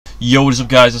Yo, what is up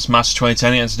guys, it's Master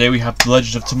 2010 and today we have The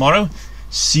Legend of Tomorrow,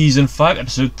 Season 5,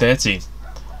 Episode 13.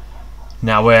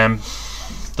 Now,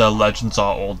 the legends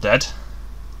are all dead.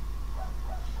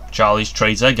 Charlie's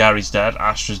traitor, Gary's dead,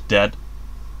 Astra's dead.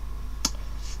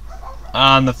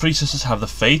 And the three sisters have the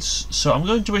fates, so I'm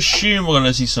going to assume we're going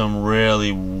to see some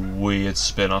really weird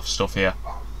spin-off stuff here.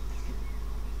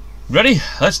 Ready?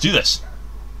 Let's do this.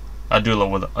 I do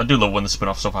love when the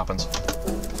spin-off stuff happens.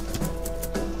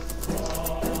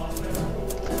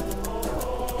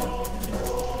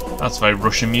 That's very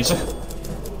Russian music.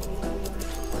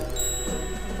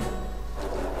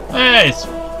 Hey,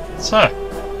 it's her.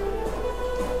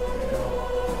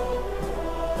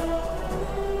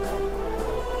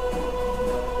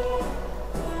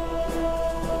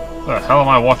 What the hell am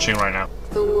I watching right now?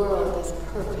 The world is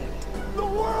perfect. The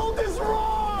world is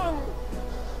wrong!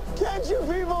 Can't you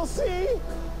people see?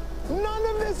 None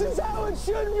of this is how it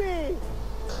should be!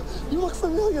 You look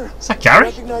familiar. Is that Gary?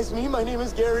 You recognize me? My name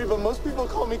is Gary, but most people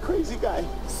call me Crazy Guy.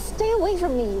 Stay away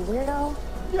from me, you weirdo.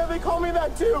 Yeah, they call me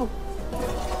that too.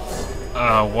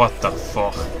 What the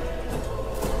fuck?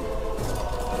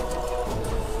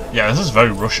 Yeah, this is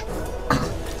very Russian.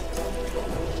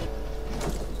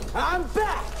 I'm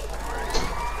back!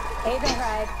 Hey there,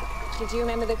 RWBY. Did you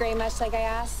remember the grey mush like I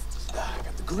asked? I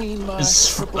got the green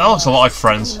mush. That looks a lot like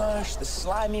Friends. The mush, the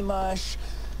slimy mush.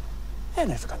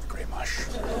 And I forgot the grey mush.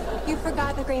 You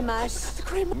forgot the grey mush. The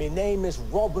grey mush. My name is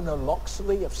Robin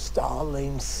Loxley of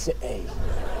Starlane City.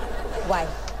 Why?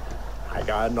 I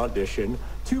got an audition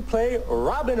to play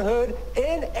Robin Hood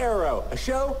in Arrow, a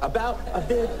show about a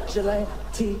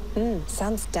vigilante.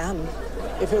 Sounds dumb.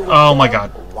 If it was Oh my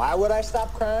dumb, God. why would I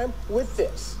stop crime with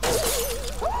this?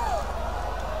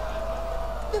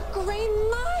 The grey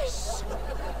mush!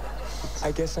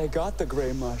 I guess I got the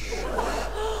grey mush.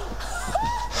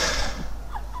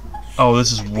 Oh,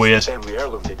 this is weird. Family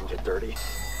heirloom didn't get dirty.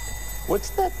 What's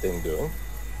that thing doing?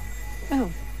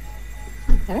 Oh.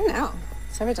 I don't know.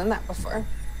 I've never done that before.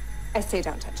 I say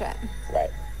don't touch it. Right.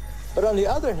 But on the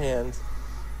other hand,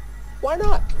 why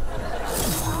not?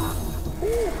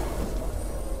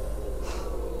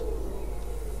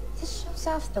 This show's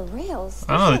off the rails.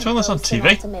 I don't know, they turn this on Ghosts and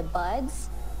TV. Ultimate buds.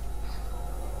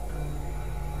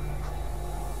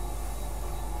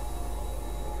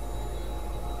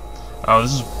 Oh,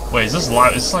 this is... Wait, is this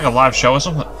live? Is this like a live show or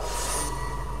something?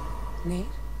 Nate?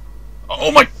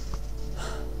 Oh my...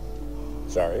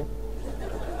 Sorry.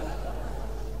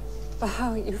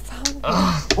 Wow, you found me.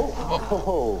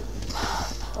 Oh.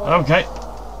 Okay.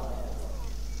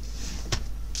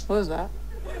 What was that?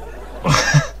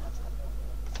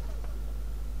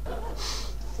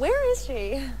 Where is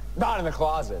she? Not in the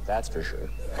closet, that's for sure.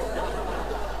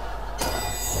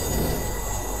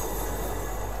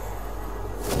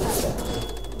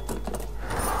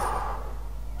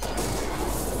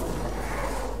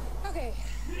 Okay,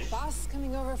 boss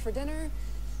coming over for dinner.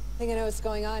 I think I know what's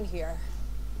going on here.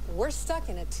 We're stuck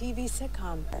in a TV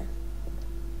sitcom.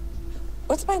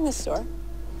 What's behind this door?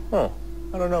 Huh.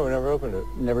 I don't know, we never opened it.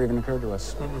 Never even occurred to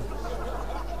us.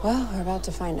 Well, we're about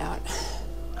to find out.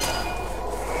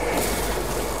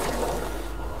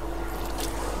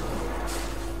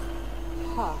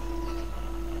 Huh.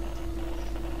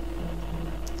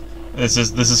 This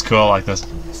is cool, I like this.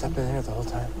 Has that been here the whole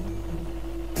time?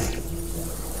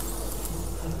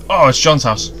 Oh, it's John's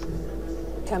house.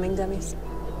 Coming, dummies.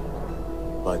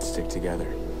 Let's stick together.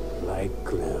 Like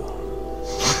glue.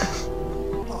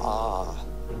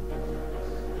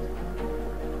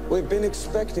 We've been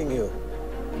expecting you.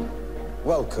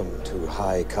 Welcome to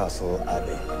High Castle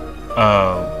Abbey.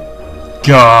 Oh,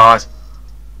 God.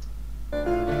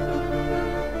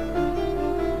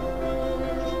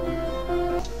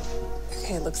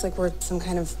 Okay, it looks like we're some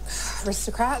kind of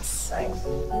aristocrats.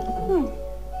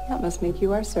 That must make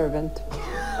you our servant.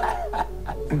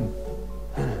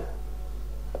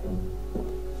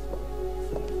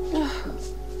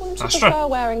 Wouldn't you Astra. prefer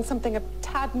wearing something a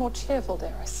tad more cheerful,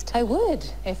 dearest? I would,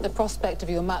 if the prospect of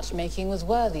your matchmaking was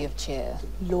worthy of cheer.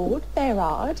 Lord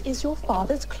Berard is your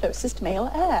father's closest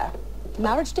male heir.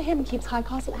 Marriage to him keeps High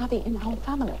Castle Abbey in our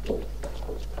family.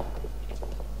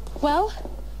 Well,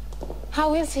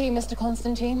 how is he, Mr.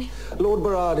 Constantine? Lord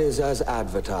Berard is as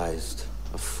advertised,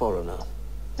 a foreigner.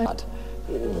 But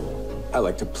I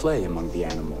like to play among the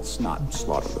animals, not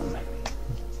slaughter them.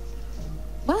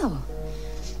 Well,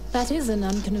 that is an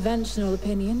unconventional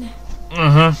opinion.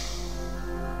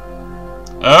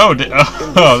 Oh, In this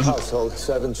household,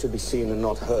 servants should be seen and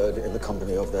not heard in the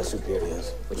company of their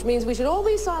superiors. which means we should all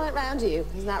be silent round you.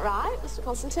 Isn't that right, Mr.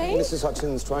 Constantine? Mrs.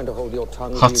 Hudson's trying to hold your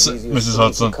tongue. Hudson, Be as easy as Mrs. spinning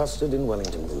Hudson. Custard in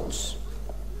Wellington boots.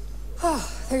 Oh,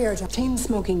 there you are, John.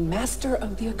 Chain-smoking master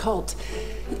of the occult.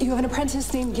 You have an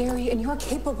apprentice named Gary, and you're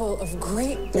capable of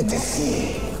great...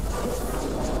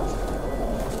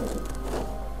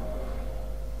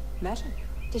 Imagine.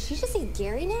 Did she just say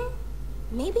Gary now?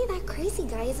 Maybe that crazy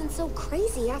guy isn't so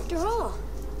crazy after all.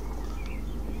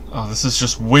 Oh, this is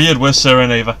just weird with Sarah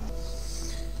and Ava.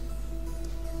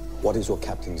 What is your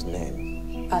captain's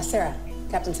name? Sarah.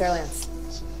 Captain Sarah Lance.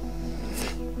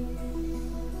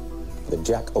 The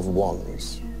Jack of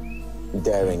Wands.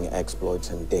 Daring exploits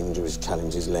and dangerous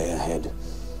challenges lay ahead.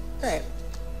 Great.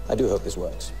 I do hope this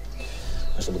works.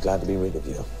 I shall be glad to be rid of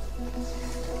you.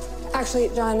 Actually,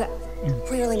 John, we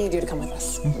really need you to come with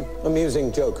us.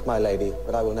 Amusing joke, my lady,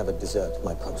 but I will never desert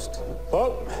my post.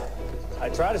 Oh, I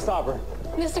try to stop her.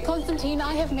 Mr. Constantine,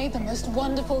 I have made the most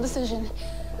wonderful decision.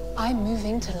 I'm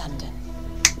moving to London.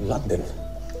 London.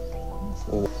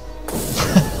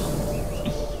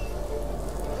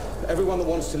 Everyone that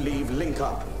wants to leave, link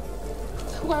up.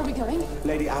 Where are we going?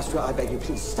 Lady Astra, I beg you,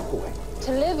 please step away.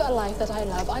 To live a life that I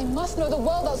love, I must know the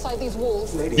world outside these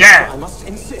walls. Lady Yeah. Astra, I must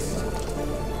insist.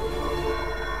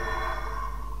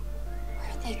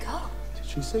 Where'd they go? Did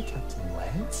she say Captain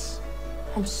Lance?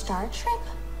 From Star Trek?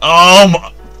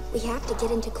 Did We have to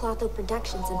get into Clotho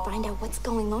Productions and find out what's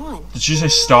going on. she say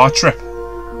Star Trek?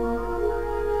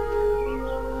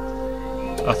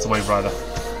 That's the Wave Rider.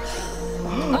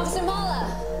 Officer Mala!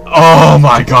 Oh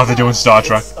my god, they're doing Star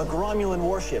Trek. It's a Romulan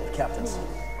warship, Captains.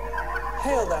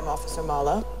 Hail them, Officer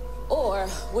Mala. Or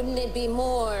wouldn't it be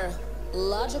more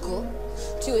logical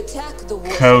to attack the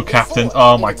war? Co-captain.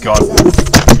 Oh my god.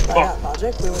 By that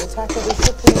logic, we would attack every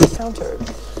ship we encountered.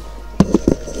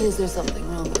 Is there something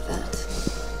wrong with that?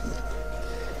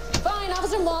 Fine,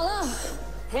 Officer Mala.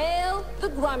 Hail the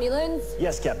Gromulans.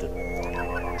 Yes,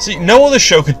 Captain. See, no other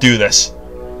show could do this.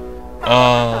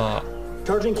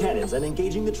 Charging cannons and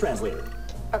engaging the translator.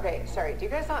 Okay, sorry, do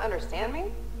you guys not understand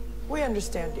me? We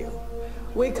understand you.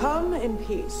 We come in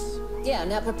peace. Yeah,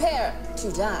 now prepare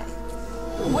to die.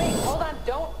 Wait, hold on,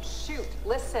 don't shoot.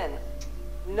 Listen,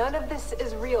 none of this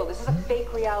is real. This is a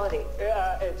fake reality.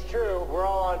 Yeah, it's true. We're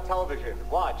all on television.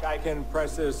 Watch, I can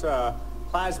press this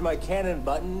plasma cannon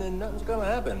button and nothing's gonna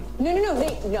happen. No,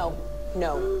 Nate, no.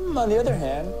 On the other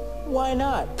hand, why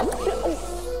not?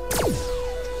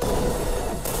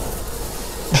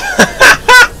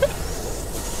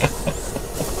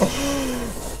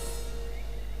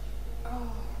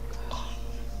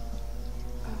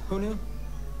 Who knew?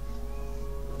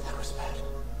 That was bad.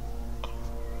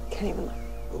 Can't even look.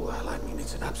 Well, I mean,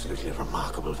 it's an absolutely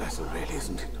remarkable vessel, really,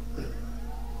 isn't it?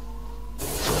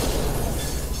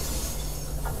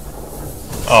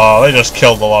 Oh, they just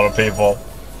killed a lot of people.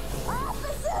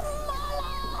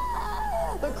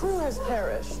 The crew has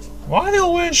perished. Why are they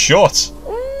all wearing shorts?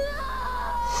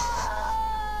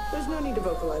 There's no need to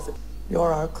vocalize it.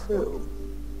 You're our crew.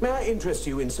 May I interest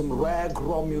you in some rare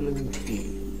Gromulan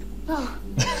tea? Oh,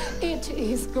 it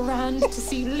is grand to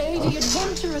see Lady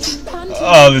Adventurous and panting.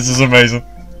 Oh, this is amazing.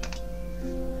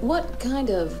 What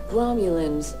kind of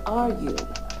Gromulans are you?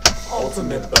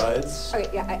 Ultimate buds. Okay,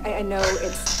 yeah, I know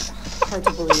it's hard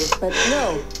to believe, but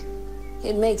no.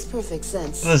 It makes perfect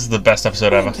sense. This is the best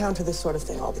episode We ever. encounter this sort of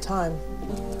thing all the time.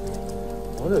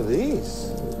 What are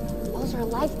these? Those are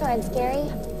life threads, Gary.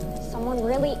 Someone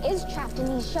really is trapped in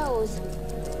these shows.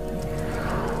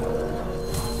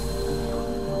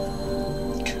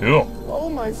 Cool. Oh,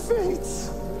 my face.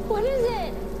 What is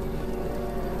it?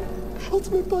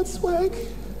 Ultimate butt swag.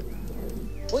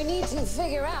 We need to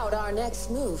figure out our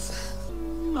next move.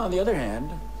 On the other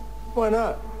hand, Why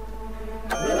not?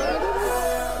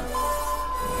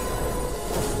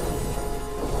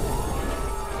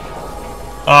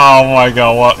 Oh my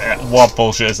god, what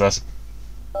bullshit is this?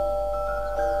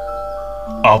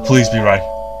 Oh, please be Ray.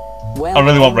 I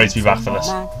really want Ray to be back for this.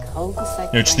 You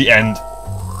know, just the end.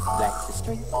 That's the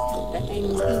string that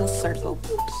hangs in a circle.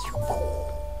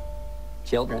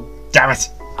 Children, Damn it!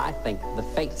 I think the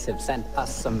fates have sent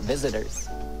us some visitors.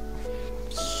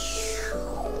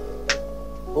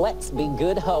 Let's be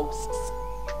good hosts.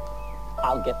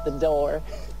 I'll get the door.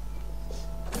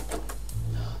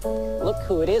 Look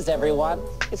who it is, everyone.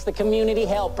 It's the community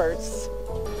helpers.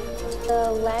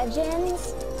 The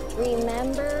legends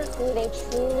remember who they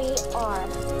truly are.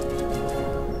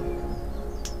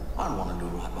 I want to do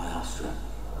right by Astra.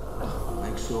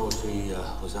 Make sure she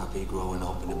was happy growing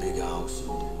up in a big house.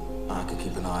 And I could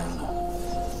keep an eye on her.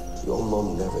 Your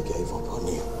mum never gave up on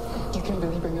you. You can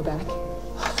really bring her back.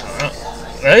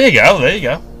 There you go, there you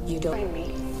go. You don't.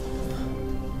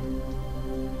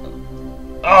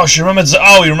 Oh, she remembered.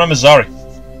 Oh, you remember Zari.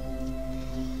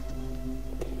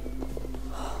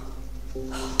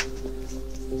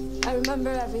 I remember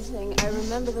remember everything. I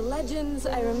remember the legends.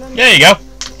 I remember. There you go.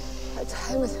 Our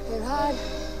time with Rod.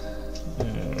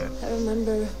 I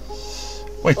remember.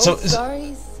 Wait, so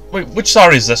stories. wait, which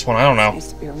story is this one? I don't know.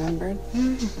 Needs to be remembered.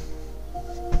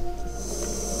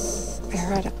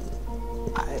 Rod,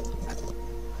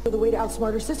 The way to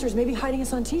outsmart her sisters, maybe hiding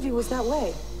us on TV was that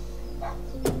way.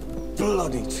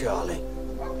 Bloody Charlie.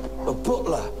 A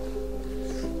butler.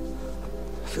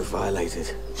 I feel violated.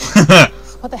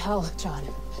 What the hell, John?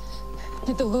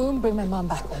 Did the loom bring my mom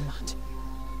back or not?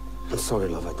 I'm sorry,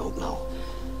 love, I don't know.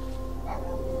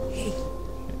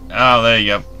 Oh, there you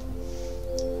go.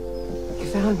 you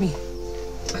found me.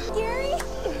 Gary?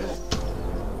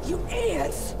 You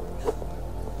idiots!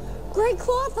 Great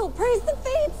Clothel, praise the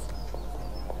fates!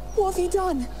 What have you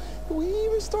done? We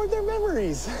restored their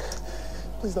memories.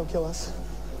 Please don't kill us.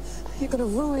 You're gonna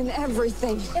ruin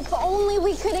everything. If only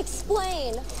we could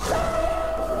explain.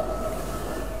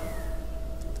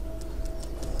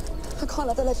 I can't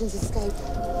let the legends escape.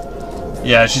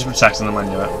 Yeah, she's protecting them, I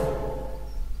knew it.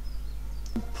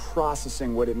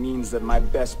 Processing what it means that my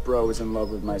best bro is in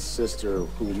love with my sister,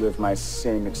 who lived my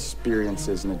same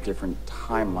experiences in a different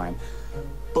timeline.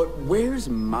 But where's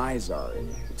my Zari?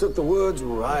 You took the words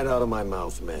right out of my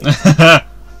mouth, man.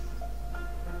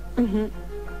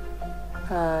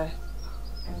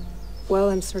 Well,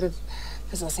 I'm sort of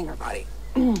possessing her body.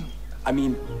 I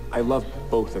mean, I love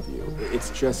both of you. It's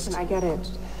just... And I get it.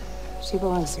 She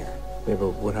belongs here. Yeah, but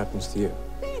what happens to you?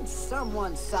 Did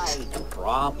someone say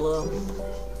problem?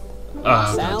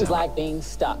 Oh, Sounds like being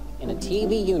stuck in a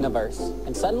TV universe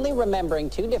and suddenly remembering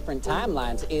two different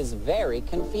timelines is very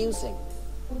confusing.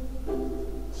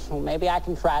 Well, maybe I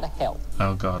can try to help.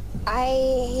 Oh, God. I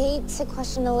hate to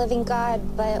question the living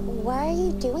God, but why are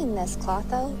you doing this,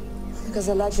 Clotho? Because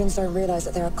the legends don't realize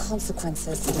that there are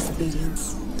consequences to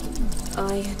disobedience.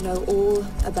 I know all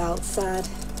about sad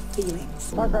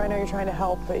feelings. Parker, I know you're trying to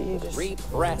help, but you just...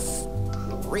 Repress.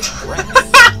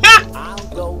 I'll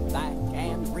go back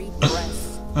and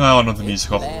repress. Oh, I want the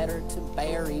musical. It's better to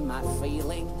bury my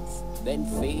feelings than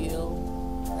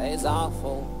feel as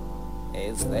awful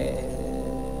as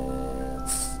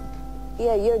this.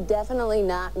 Yeah, you're definitely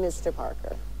not Mr.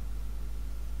 Parker.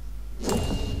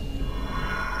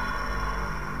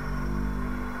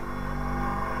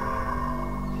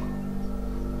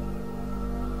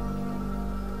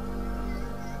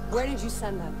 Where did you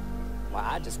send them? Well,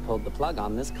 I just pulled the plug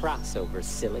on this crossover,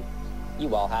 silly.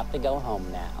 You all have to go home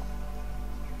now.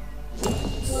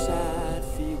 Sad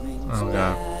feelings, Oh, God.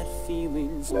 bad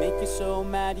feelings make you so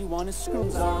mad you want to screw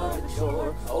on the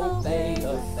door. Obey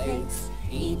the fates,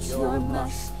 eat your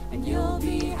mush, and you'll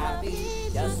be happy,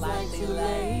 just like the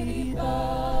ladybugs.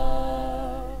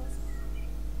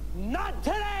 Not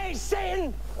today,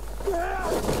 Satan!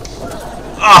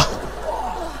 Ah!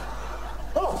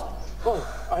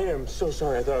 Oh, I am so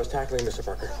sorry. I thought I was tackling Mr.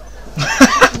 Parker.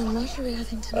 What are we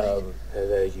having tonight?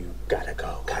 You gotta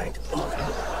go, kind.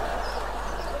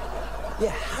 Yeah,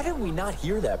 how did we not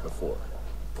hear that before?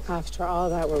 After all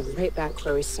that, we're right back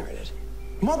where we started.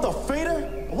 Mother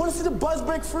Fader! I want to see the buzz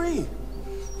break free!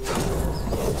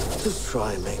 Just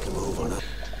try and make a move on it.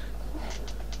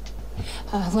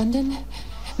 London?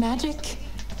 Magic?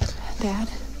 Dad?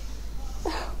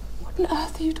 What on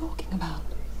earth are you talking about?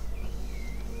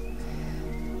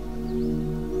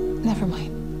 Never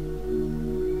mind.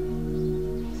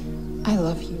 I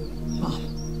love you, Mom.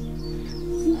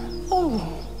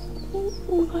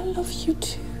 Oh, I love you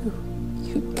too,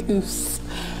 you goose.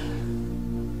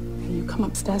 You come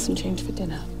upstairs and change for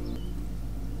dinner.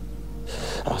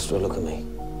 Astra, look at me.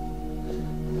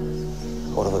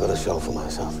 What have I got to show for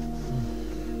myself?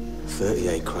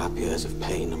 38 crap years of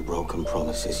pain and broken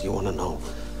promises. You want to know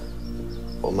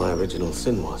what my original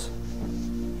sin was?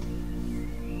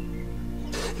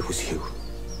 It was you,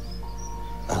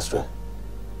 Astra.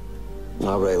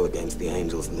 I rail against the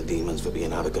angels and the demons for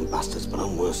being arrogant bastards, but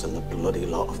I'm worse than the bloody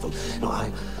lot of them. You know,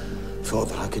 I thought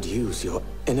that I could use your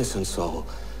innocent soul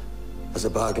as a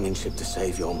bargaining chip to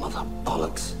save your mother.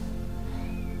 Bollocks.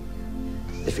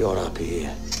 If you're happy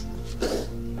here,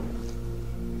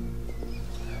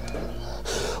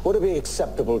 would it be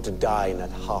acceptable to dine at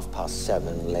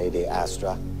 7:30, Lady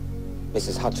Astra?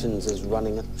 Mrs. Hutchins is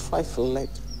running a trifle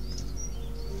late.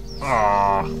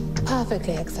 Ah.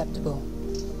 Perfectly acceptable,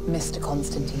 Mr.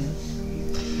 Constantine.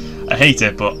 I hate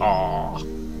it, but ah.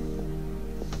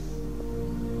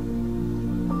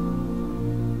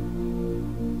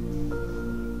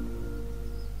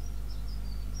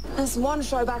 That's one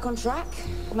show back on track.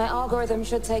 My algorithm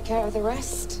should take care of the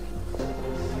rest.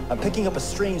 I'm picking up a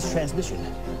strange transmission.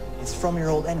 It's from your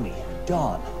old enemy,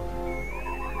 Dawn.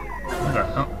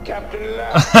 Captain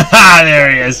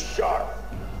There he is. Sharp.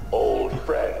 Old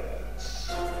friends.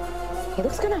 He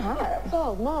looks kind of hot.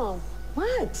 Oh, Mom.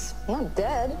 What? Not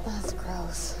dead. That's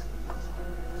gross.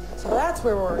 So that's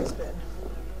where Rory's been.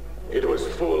 It was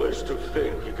foolish to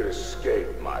think you could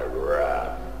escape my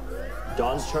wrath.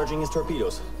 Don's charging his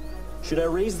torpedoes. Should I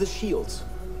raise the shields?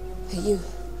 Hey,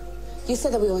 you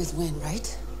said that we always win, right?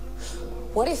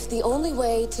 What if the only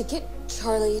way to get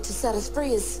Charlie to set us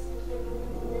free is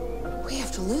we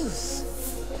have to lose?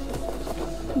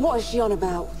 What is she on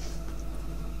about?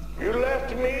 You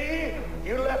left me,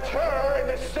 you left her in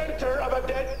the center of a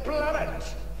dead planet.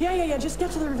 Yeah, just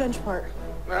get to the revenge part.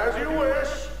 As you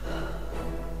wish.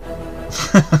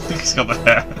 He's got the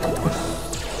hair.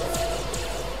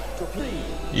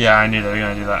 Yeah, I knew they were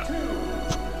going to do that.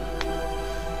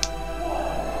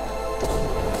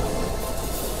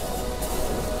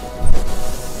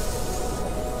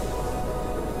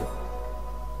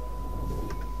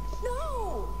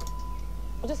 No!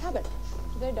 What just happened?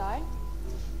 Did they die?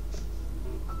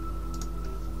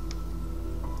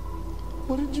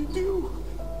 What did you do?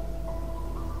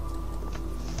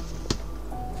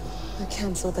 I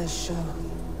canceled this show.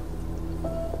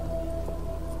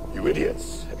 You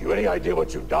idiots. Have you any idea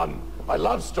what you've done? I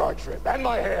love Star Trek and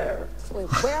my hair. Wait,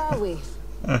 where are we?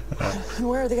 And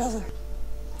where are the other?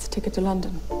 It's a ticket to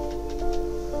London.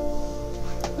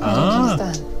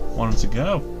 Wanted to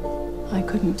go. I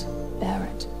couldn't bear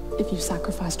it if you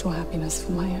sacrificed your happiness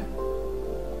for my own.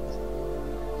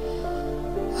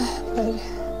 But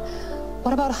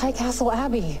what about High Castle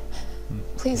Abbey?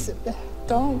 Please,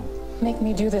 don't make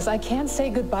me do this. I can't say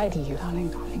goodbye to you.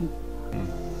 Darling.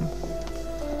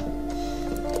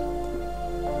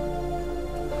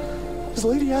 Is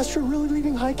Lady Astra really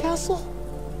leaving High Castle?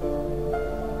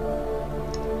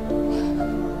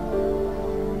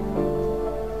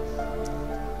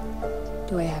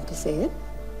 Do I have to say it?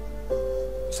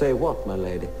 Say what, my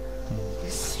lady? You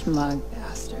smug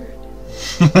bastard.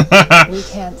 We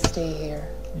can't stay here.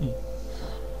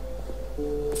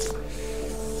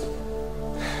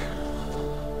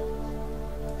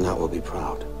 Nat will be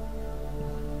proud.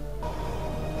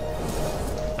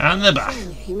 And they're back.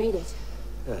 You made it.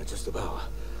 Yeah, just about.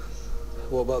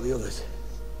 What about the others?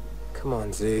 Come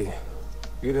on, Z.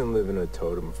 You didn't live in a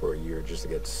totem for a year just to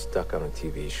get stuck on a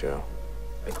TV show.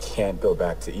 I can't go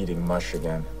back to eating mush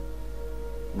again.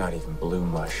 Not even blue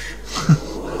mush.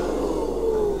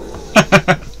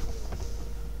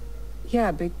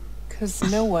 Yeah, because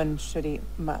no one should eat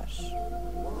mush.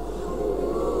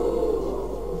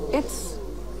 It's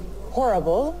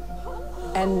horrible,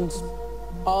 and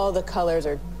all the colors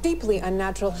are deeply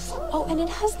unnatural. Oh, and it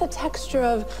has the texture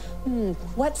of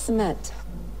wet cement.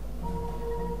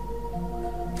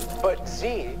 But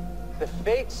Z, the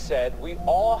fates said we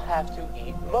all have to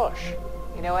eat mush.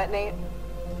 You know what, Nate?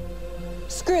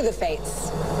 Screw the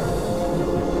fates.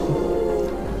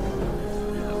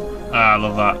 I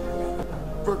love that.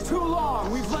 For too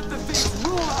long, we've let the things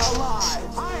rule our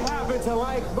lives. I happen to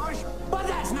like mush, but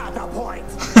that's not the point.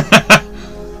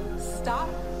 Stop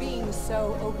being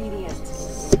so obedient.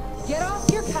 Get off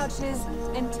your couches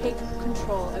and take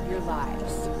control of your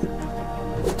lives.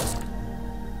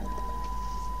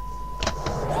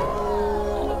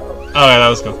 Okay, that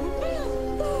was cool.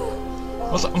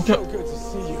 What's that? So good to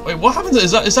see you. Wait, what happened?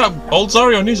 Is that old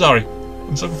Zari or new Zari?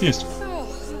 I'm so confused.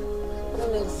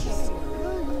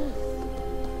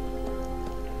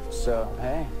 So,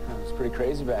 hey, it was pretty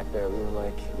crazy back there. We were,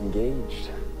 like, engaged.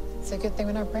 It's a good thing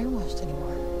we're not brainwashed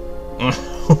anymore.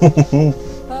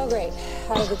 Oh, great.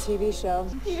 Out of the TV show.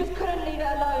 You just couldn't leave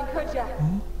it alone, could ya?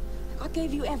 I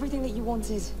gave you everything that you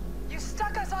wanted. You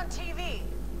stuck us on TV.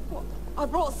 I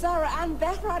brought Sarah and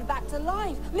Bethrad back to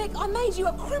life. Mick, I made you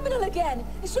a criminal again.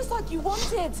 It's just like you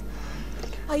wanted.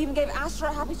 I even gave Astra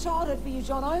a happy childhood for you,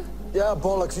 Jono. Yeah,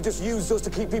 bollocks. You just used us to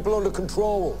keep people under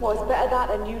control. Well, it's better that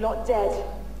than you lot dead.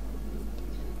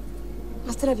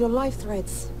 I still have your life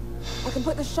threads. I can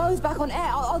put the shows back on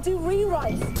air. I'll do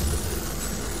rewrites.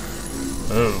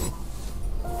 Oh.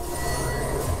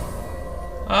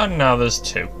 And now there's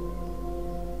two.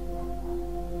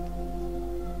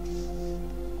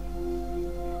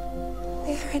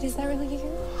 Fred, is that really you?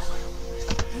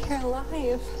 You're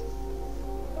alive.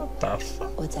 What the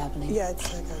fuck? What's happening? Yeah,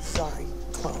 it's like a sorry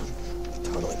clone.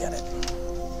 Totally get it.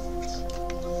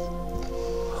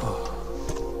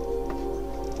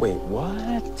 Wait,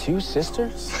 what? Two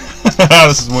sisters?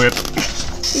 This is weird.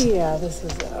 Yeah, this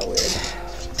is weird.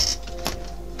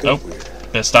 Nope.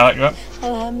 Bit of static, right?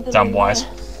 Damn wise.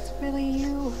 It's really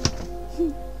you.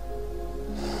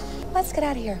 Let's get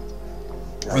out of here.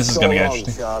 This is gonna get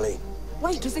interesting. Charlie.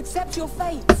 Wait, just accept your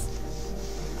fate.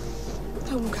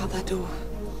 I won't out that door.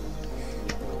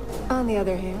 On the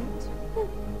other hand,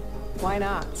 why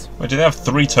not? Wait, do they have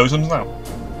 3 totems now?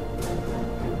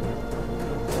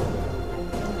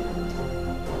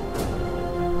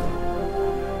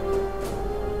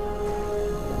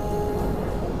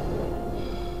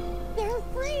 They're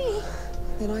free!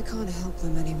 Then I can't help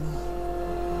them anymore.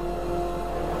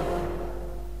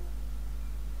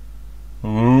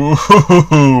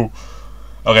 Ooh.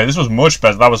 Okay, this was much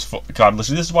better. That was God.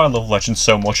 Listen, this is why I love Legends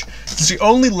so much. It's the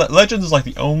only Legends is like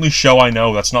the only show I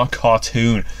know that's not a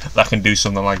cartoon that can do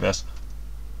something like this.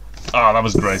 Ah, that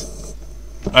was great.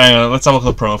 Let's have a look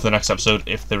at the promo for the next episode,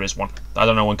 if there is one. I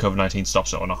don't know when COVID-19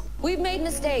 stops it or not. We've made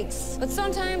mistakes, but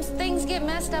sometimes things get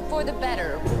messed up for the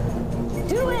better.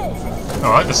 Do it!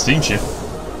 Alright, the steam ship.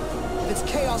 It's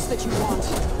chaos that you want.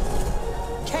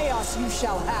 Chaos you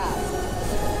shall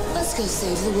have. Let's go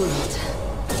save the world.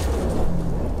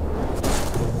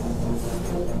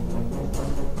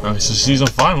 Okay, so season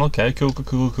final. Okay, cool.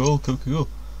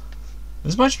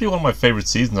 This might be one of my favourite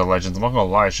seasons of Legends. I'm not gonna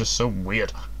lie, it's just so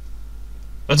weird.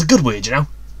 It's a good weird, you know.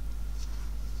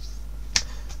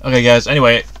 Okay, guys.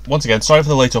 Anyway, once again, sorry for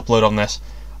the late upload on this.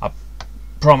 I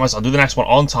promise I'll do the next one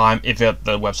on time if the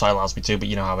website allows me to. But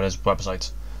you know how it is with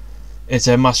websites. It's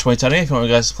March 2020. If you want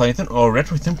you guys to play anything or read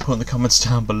anything, put in the comments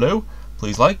down below.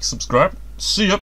 Please like, subscribe. See ya.